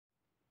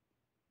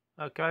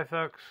Okay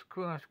folks,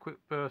 quick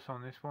burst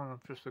on this one.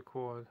 I've just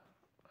acquired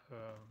a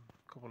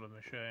couple of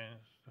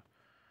machines,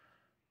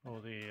 or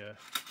the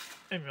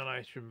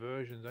emulation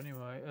versions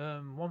anyway.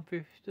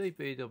 150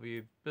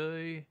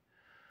 BWB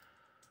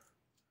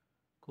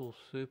called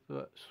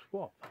Supa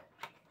Swop.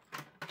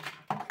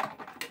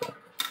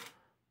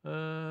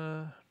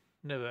 Never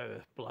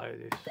ever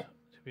played this, to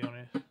be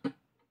honest.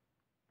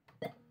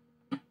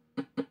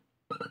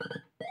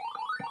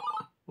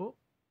 Oh,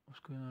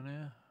 what's going on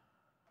here?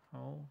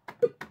 Oh.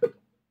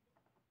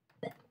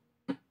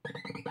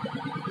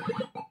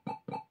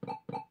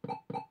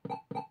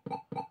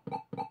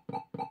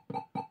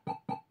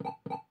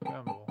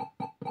 Gamble.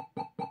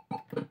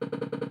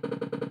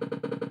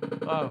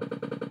 Oh.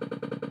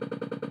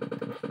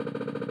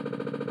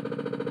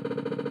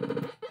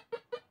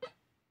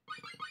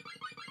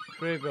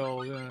 Free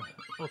gold, yeah.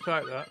 I'll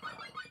take that.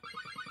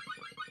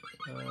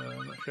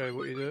 I'm not sure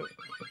what you do.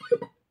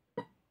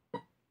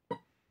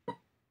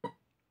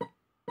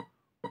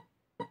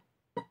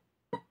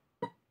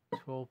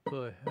 Swop,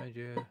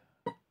 yeah.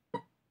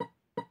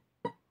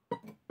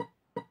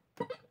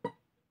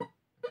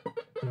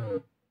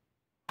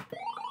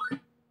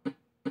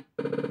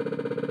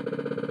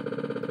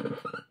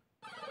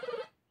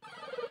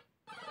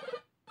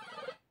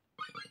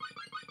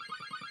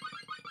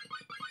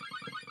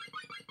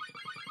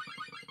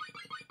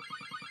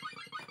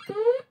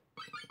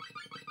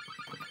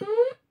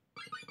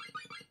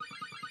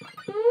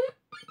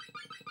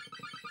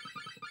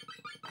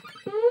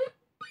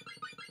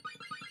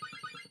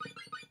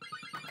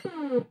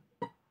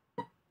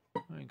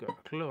 I ain't got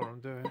a clue what I'm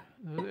doing.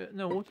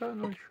 No, auto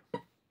nudge.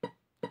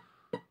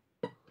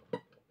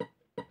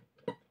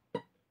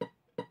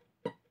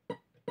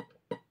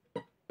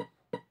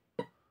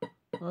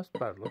 That's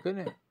bad luck, isn't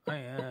it?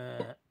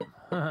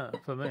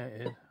 For me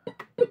it is.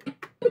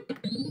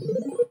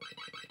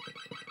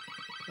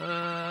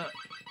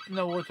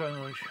 No auto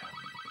nudge.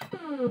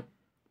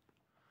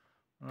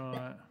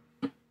 Right.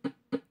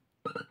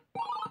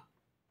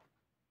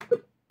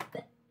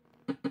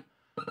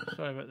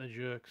 Sorry about the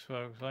jerks,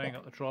 folks. I ain't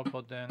got the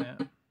tripod down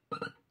yet.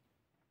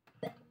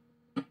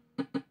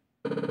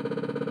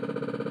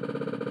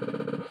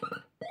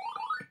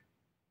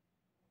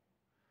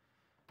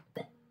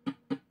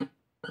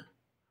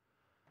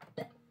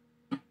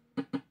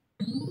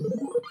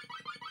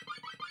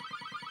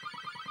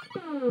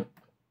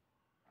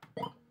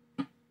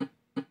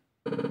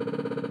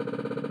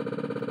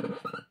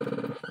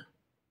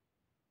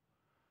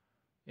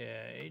 Yeah,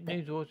 it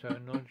needs auto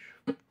nudge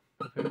for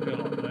people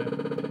like me.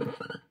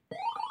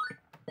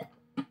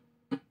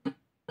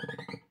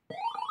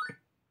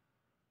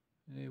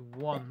 Need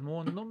one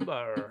more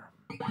number.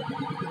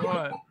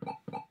 Right.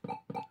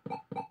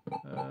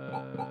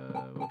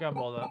 We'll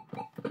gamble that.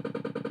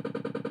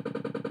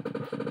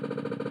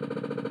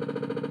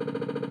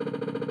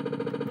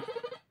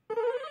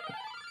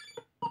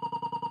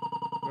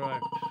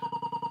 Right.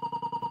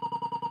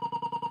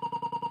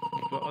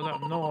 But I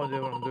have no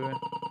idea what I'm doing.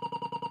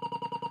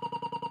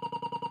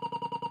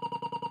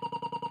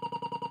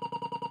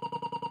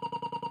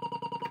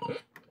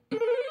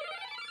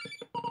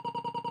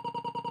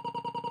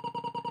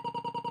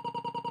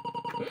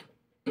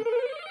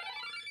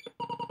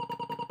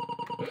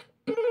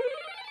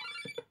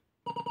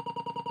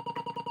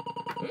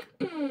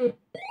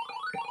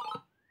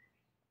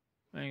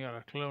 I ain't got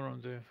a clue what I'm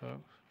doing,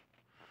 folks.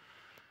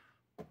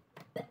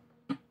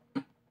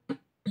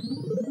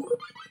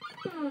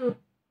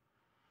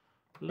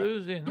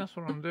 Losing, that's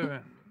what I'm doing.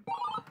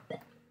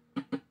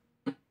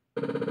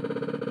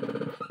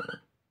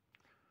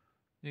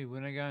 You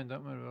win again,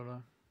 don't we,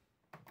 brother?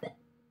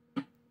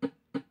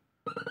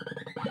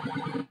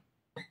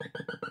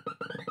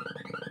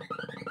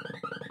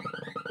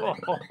 Oh,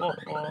 oh, oh,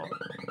 oh.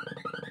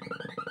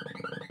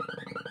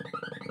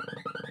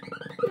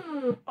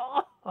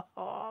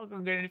 Oh, I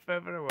can't get any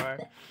further away.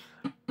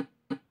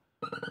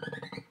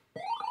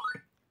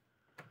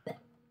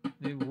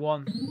 Need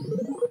one.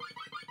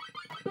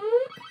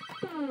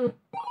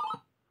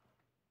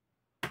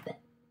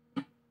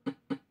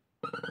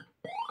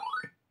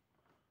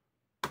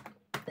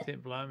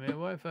 Didn't blow me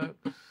away,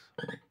 folks.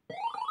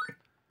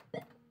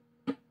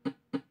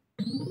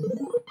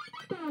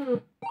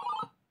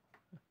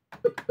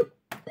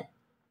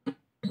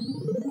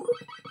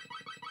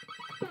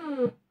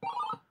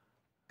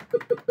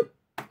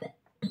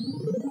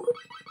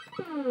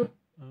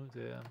 Oh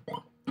dear.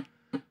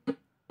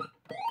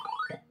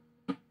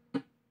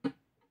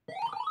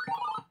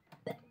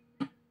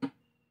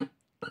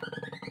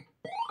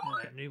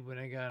 New win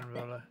again,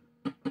 roller.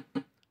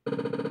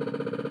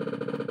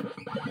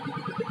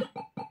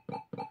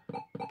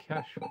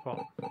 Cash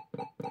pot.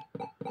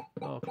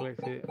 I'll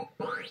collect it.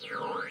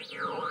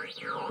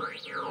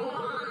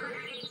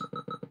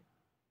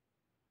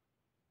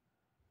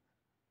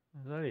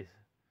 That is.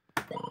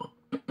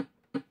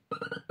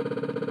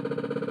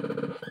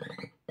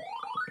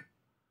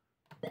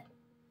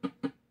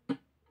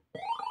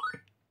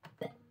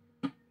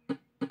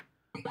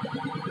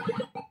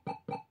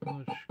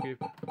 Skip.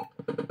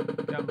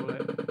 Gamble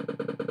it.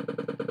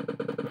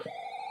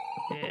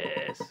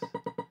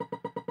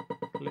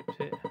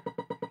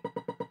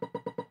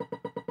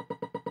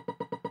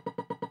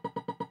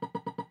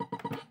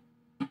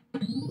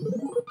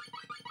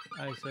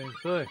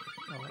 18p.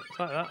 I'll take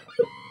that.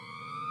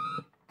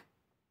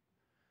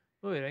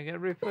 Oh, you don't get a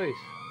repiece.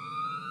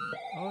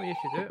 Oh, yes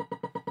you do.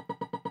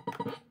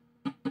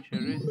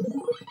 Cherries.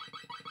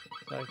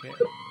 Take it.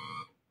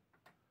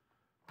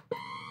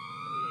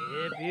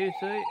 Yeah,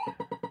 beauty.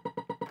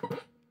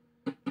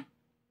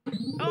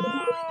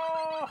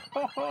 Oh!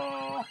 Ho,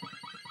 ho.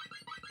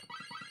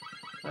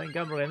 I ain't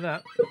gambling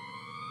that.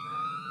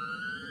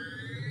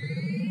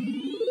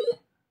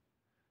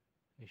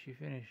 Is she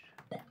finished?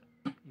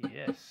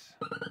 Yes.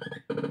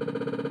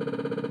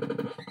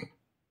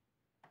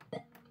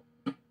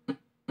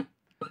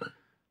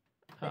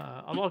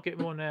 I like it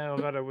more now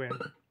I've had a win.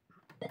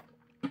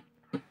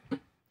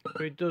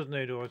 But it does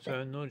need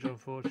auto nudge,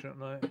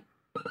 unfortunately.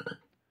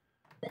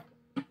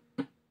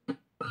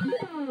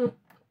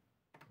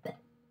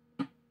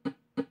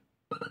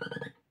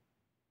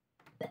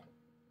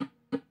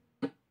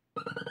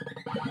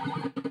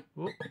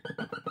 Whoop.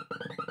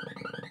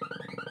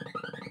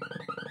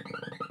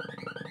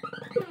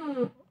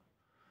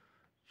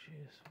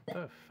 Jeez,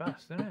 so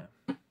fast, isn't it?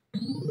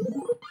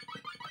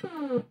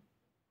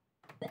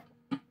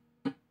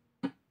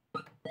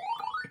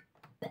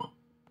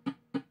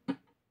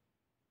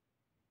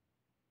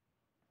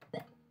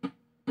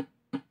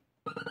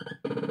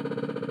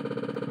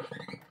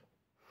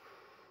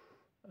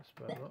 That's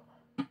about it.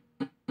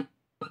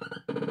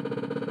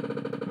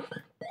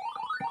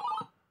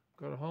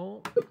 Got a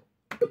hole.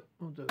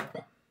 We'll do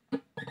that.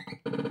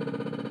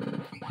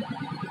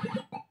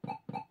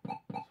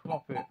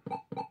 Swap it.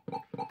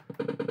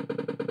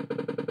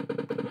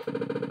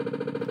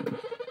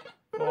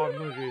 5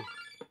 nudges.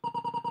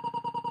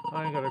 I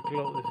ain't got a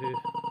clue what this is.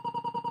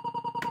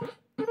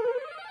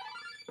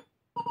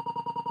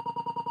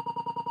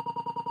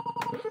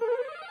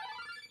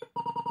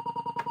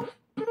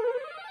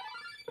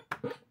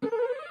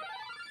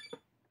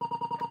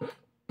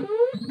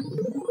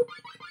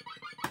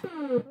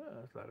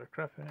 That's a load of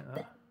crap in it,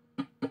 that.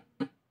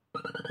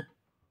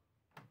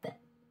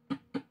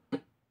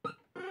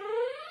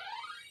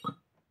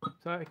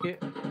 Take it.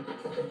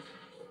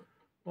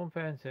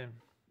 £1.10.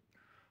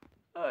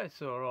 Oh,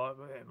 it's alright,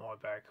 but in my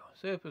bag.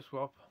 Super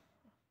Swop.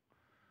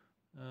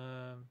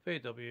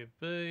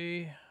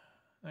 BWB.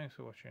 Thanks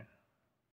for watching.